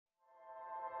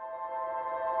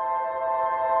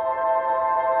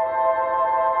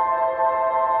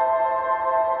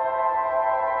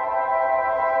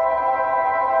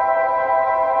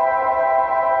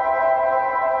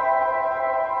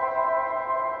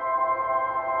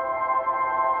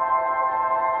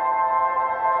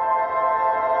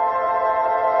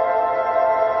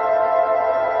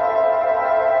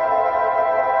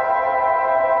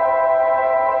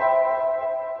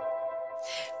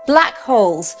Black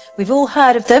holes. We've all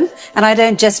heard of them, and I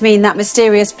don't just mean that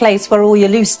mysterious place where all your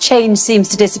loose change seems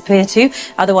to disappear to,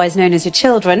 otherwise known as your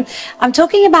children. I'm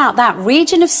talking about that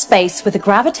region of space with a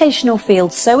gravitational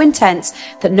field so intense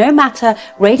that no matter,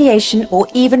 radiation or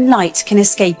even light can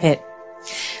escape it.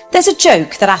 There's a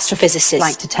joke that astrophysicists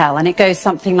like to tell, and it goes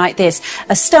something like this.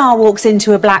 A star walks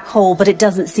into a black hole, but it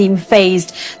doesn't seem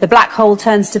phased. The black hole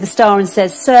turns to the star and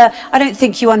says, "Sir, I don't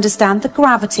think you understand the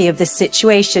gravity of this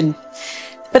situation."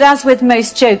 But as with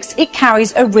most jokes, it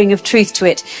carries a ring of truth to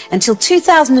it. Until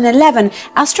 2011,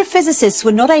 astrophysicists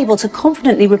were not able to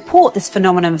confidently report this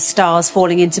phenomenon of stars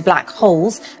falling into black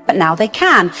holes, but now they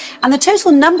can. And the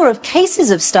total number of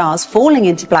cases of stars falling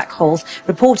into black holes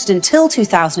reported until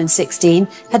 2016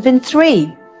 had been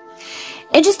 3.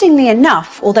 Interestingly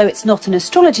enough, although it's not an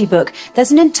astrology book,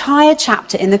 there's an entire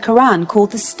chapter in the Quran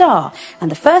called The Star,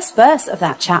 and the first verse of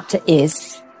that chapter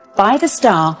is, "By the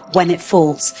star when it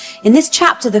falls." In this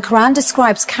chapter, the Quran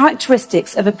describes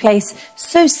characteristics of a place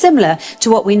so similar to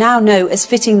what we now know as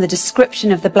fitting the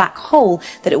description of the black hole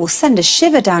that it will send a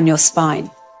shiver down your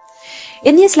spine.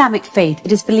 In the Islamic faith,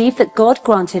 it is believed that God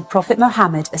granted Prophet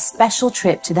Muhammad a special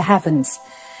trip to the heavens.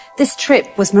 This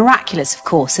trip was miraculous, of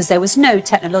course, as there was no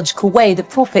technological way the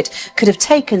Prophet could have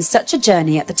taken such a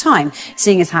journey at the time,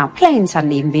 seeing as how planes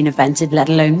hadn't even been invented, let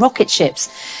alone rocket ships.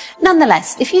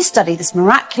 Nonetheless, if you study this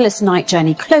miraculous night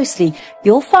journey closely,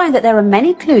 you'll find that there are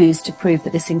many clues to prove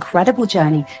that this incredible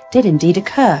journey did indeed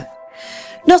occur.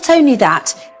 Not only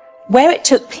that, where it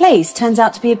took place turns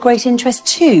out to be of great interest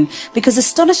too, because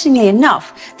astonishingly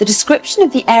enough, the description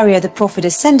of the area the Prophet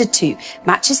ascended to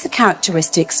matches the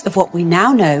characteristics of what we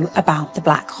now know about the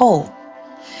black hole.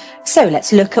 So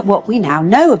let's look at what we now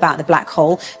know about the black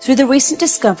hole through the recent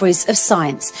discoveries of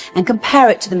science and compare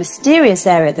it to the mysterious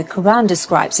area the Quran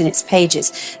describes in its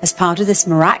pages as part of this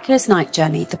miraculous night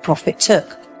journey the Prophet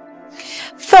took.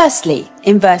 Firstly,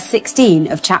 in verse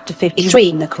 16 of chapter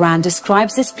 53, the Quran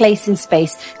describes this place in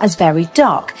space as very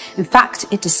dark. In fact,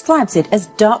 it describes it as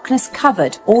darkness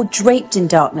covered or draped in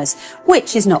darkness,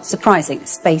 which is not surprising.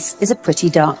 Space is a pretty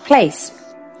dark place.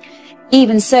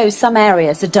 Even so, some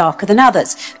areas are darker than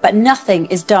others, but nothing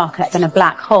is darker than a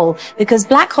black hole, because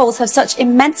black holes have such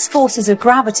immense forces of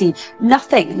gravity,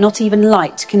 nothing, not even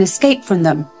light, can escape from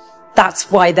them.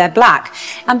 That's why they're black.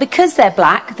 And because they're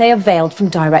black, they are veiled from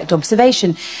direct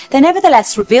observation. They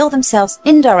nevertheless reveal themselves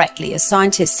indirectly, as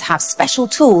scientists have special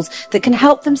tools that can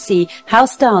help them see how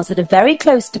stars that are very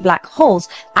close to black holes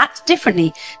act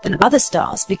differently than other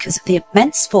stars because of the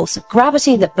immense force of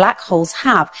gravity that black holes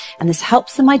have, and this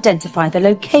helps them identify the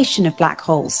location of black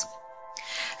holes.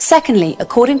 Secondly,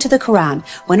 according to the Quran,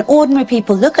 when ordinary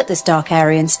people look at this dark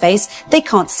area in space, they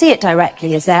can't see it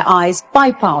directly as their eyes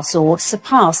bypass or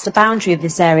surpass the boundary of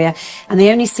this area, and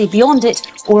they only see beyond it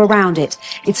or around it.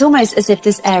 It's almost as if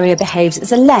this area behaves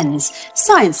as a lens.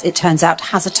 Science, it turns out,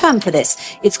 has a term for this.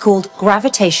 It's called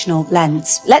gravitational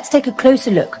lens. Let's take a closer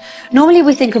look. Normally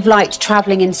we think of light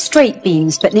travelling in straight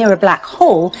beams, but near a black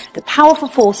hole, the powerful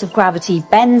force of gravity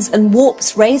bends and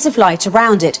warps rays of light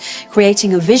around it,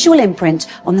 creating a visual imprint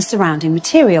on the surrounding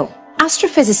material.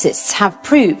 Astrophysicists have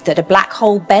proved that a black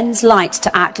hole bends light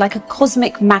to act like a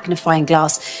cosmic magnifying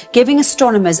glass, giving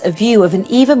astronomers a view of an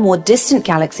even more distant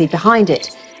galaxy behind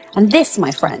it. And this,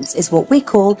 my friends, is what we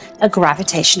call a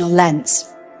gravitational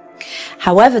lens.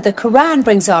 However, the Quran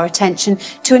brings our attention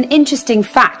to an interesting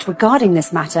fact regarding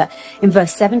this matter in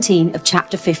verse 17 of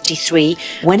chapter 53,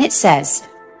 when it says,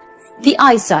 "The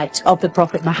eyesight of the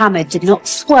Prophet Muhammad did not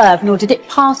swerve, nor did it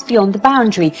pass beyond the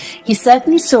boundary. He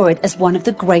certainly saw it as one of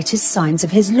the greatest signs of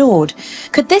his Lord."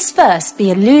 Could this verse be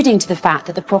alluding to the fact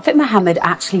that the Prophet Muhammad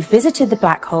actually visited the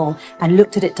black hole and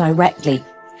looked at it directly?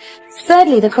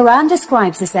 Thirdly, the Quran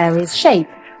describes this area's shape,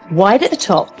 wide at the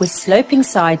top with sloping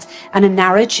sides and a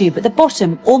narrow tube at the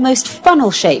bottom, almost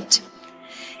funnel-shaped.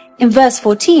 In verse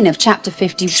 14 of chapter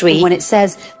 53, when it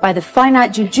says, "By the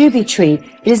finite jujube tree,"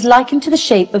 it is likened to the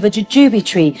shape of a jujube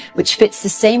tree, which fits the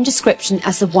same description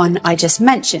as the one I just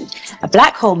mentioned. A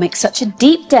black hole makes such a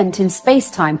deep dent in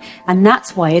space-time, and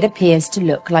that's why it appears to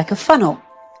look like a funnel.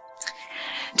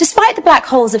 Despite the black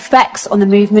hole's effects on the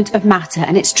movement of matter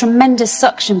and its tremendous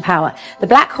suction power, the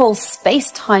black hole's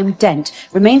space-time dent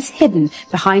remains hidden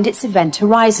behind its event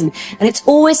horizon, and it's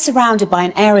always surrounded by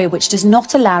an area which does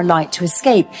not allow light to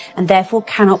escape and therefore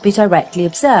cannot be directly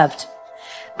observed.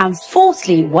 And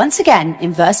fourthly, once again,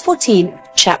 in verse 14,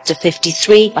 chapter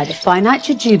 53, by the finite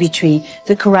jujube tree,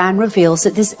 the Quran reveals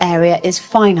that this area is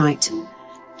finite.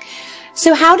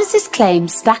 So how does this claim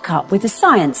stack up with the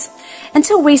science?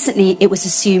 Until recently, it was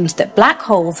assumed that black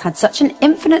holes had such an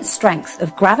infinite strength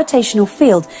of gravitational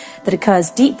field that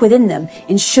occurs deep within them,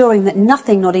 ensuring that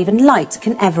nothing, not even light,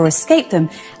 can ever escape them,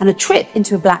 and a trip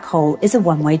into a black hole is a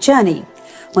one-way journey.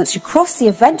 Once you cross the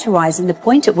event horizon, the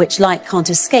point at which light can't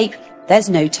escape, there's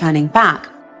no turning back.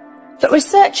 But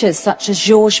researchers such as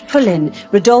Georges Poulin,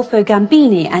 Rodolfo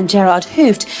Gambini and Gerard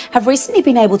Hooft have recently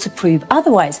been able to prove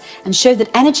otherwise and show that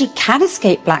energy can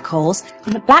escape black holes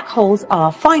and that black holes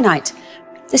are finite.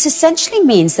 This essentially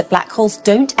means that black holes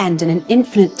don't end in an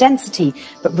infinite density,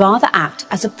 but rather act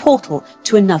as a portal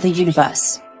to another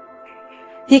universe.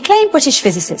 The acclaimed British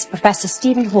physicist Professor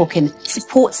Stephen Hawking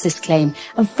supports this claim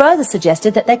and further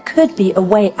suggested that there could be a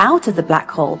way out of the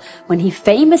black hole when he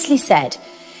famously said,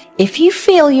 "If you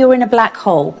feel you're in a black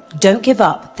hole, don't give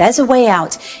up. There's a way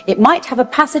out. It might have a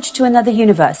passage to another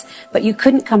universe, but you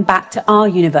couldn't come back to our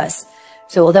universe.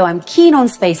 So although I'm keen on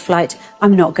spaceflight,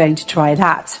 I'm not going to try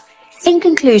that." In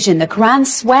conclusion, the Quran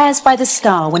swears by the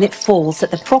star when it falls that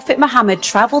the Prophet Muhammad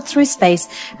travelled through space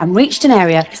and reached an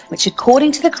area which,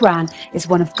 according to the Quran, is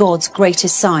one of God's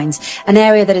greatest signs, an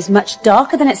area that is much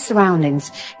darker than its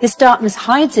surroundings. This darkness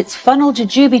hides its funnel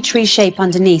jujube tree shape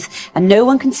underneath, and no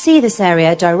one can see this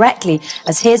area directly,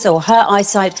 as his or her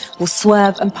eyesight will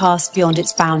swerve and pass beyond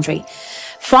its boundary.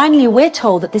 Finally, we're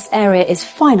told that this area is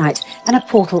finite and a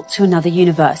portal to another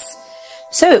universe.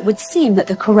 So it would seem that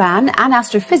the Quran and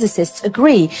astrophysicists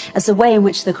agree, as the way in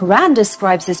which the Quran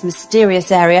describes this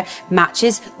mysterious area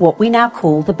matches what we now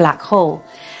call the black hole.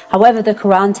 However, the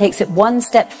Quran takes it one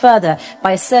step further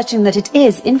by asserting that it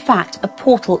is, in fact, a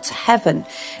portal to heaven,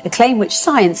 a claim which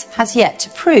science has yet to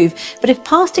prove. But if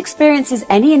past experience is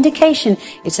any indication,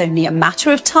 it's only a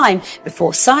matter of time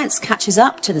before science catches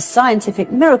up to the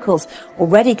scientific miracles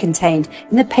already contained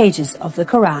in the pages of the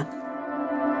Quran.